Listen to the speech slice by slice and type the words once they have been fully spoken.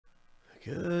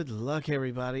Good luck,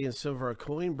 everybody, and some of our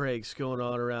coin breaks going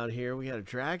on around here. We got a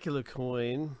Dracula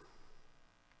coin.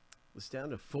 It's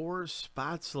down to 4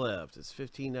 spots left. It's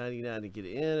 $15.99 to get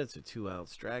in. It's a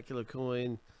 2-ounce Dracula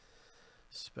coin.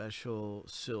 Special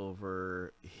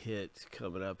silver hit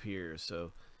coming up here.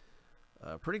 So,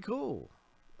 pretty cool.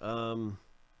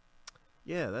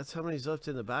 Yeah, that's how many's left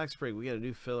in the box break. We got a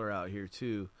new filler out here,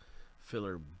 too.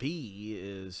 Filler B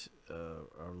is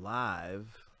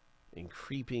live and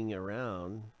creeping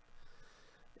around,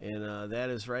 and that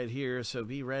is right here. So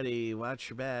be ready, watch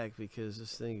your back, because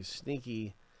this thing is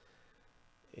sneaky.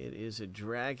 It is a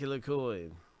Dracula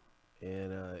coin,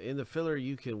 and in the filler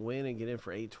you can win and get in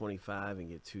for $8.25 and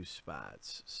get 2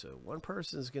 spots. So one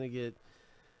person is going to get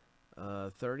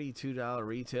 $32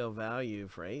 retail value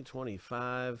for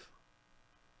 $8.25.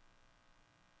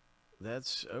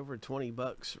 That's over 20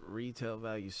 bucks retail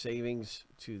value savings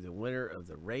to the winner of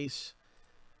the race.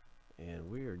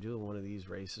 And we are doing one of these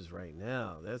races right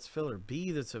now. That's filler B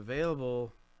that's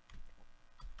available.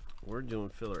 We're doing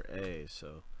filler A.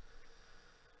 So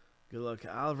good luck,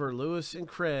 Oliver, Lewis, and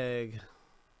Craig.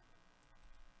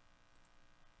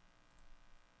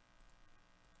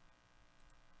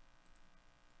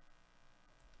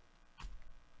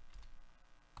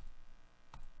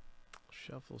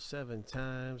 Shuffle 7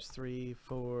 times. 3,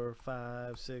 4,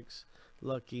 5, 6.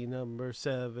 Lucky number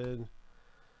 7.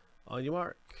 On your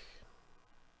mark.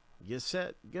 Get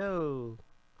set, go.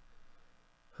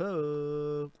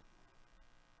 Hope.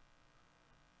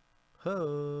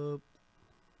 Hope.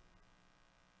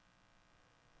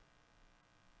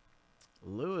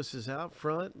 Lewis is out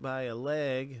front by a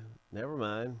leg. Never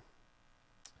mind.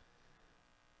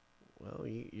 Well,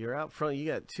 you're out front. You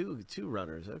got two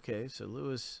runners. Okay, so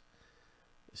Lewis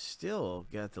still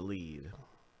got the lead.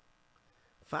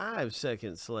 5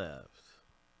 seconds left.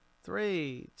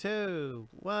 3, 2,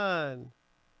 1.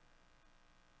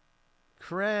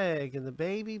 Craig in the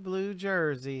baby blue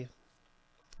jersey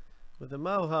with a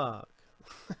mohawk.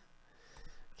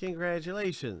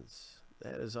 Congratulations.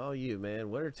 That is all you,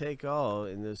 man. Winner take all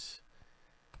in this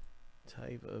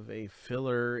type of a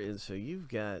filler. And so you've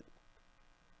got,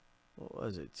 what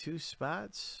was it, 2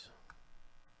 spots?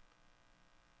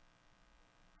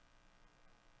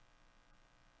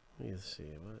 Let's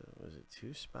see. What was it,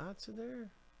 2 spots in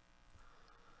there?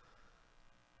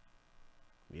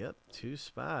 Yep, 2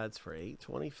 spots for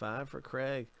 $8.25 for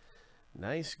Craig.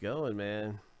 Nice going,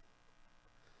 man.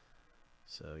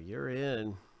 So you're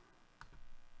in.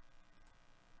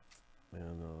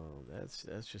 And that's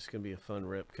just gonna be a fun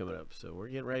rip coming up. So we're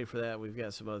getting ready for that. We've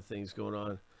got some other things going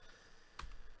on,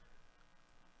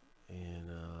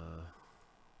 and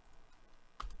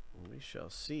we shall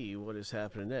see what is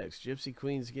happening next. Gypsy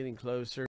Queen's getting closer.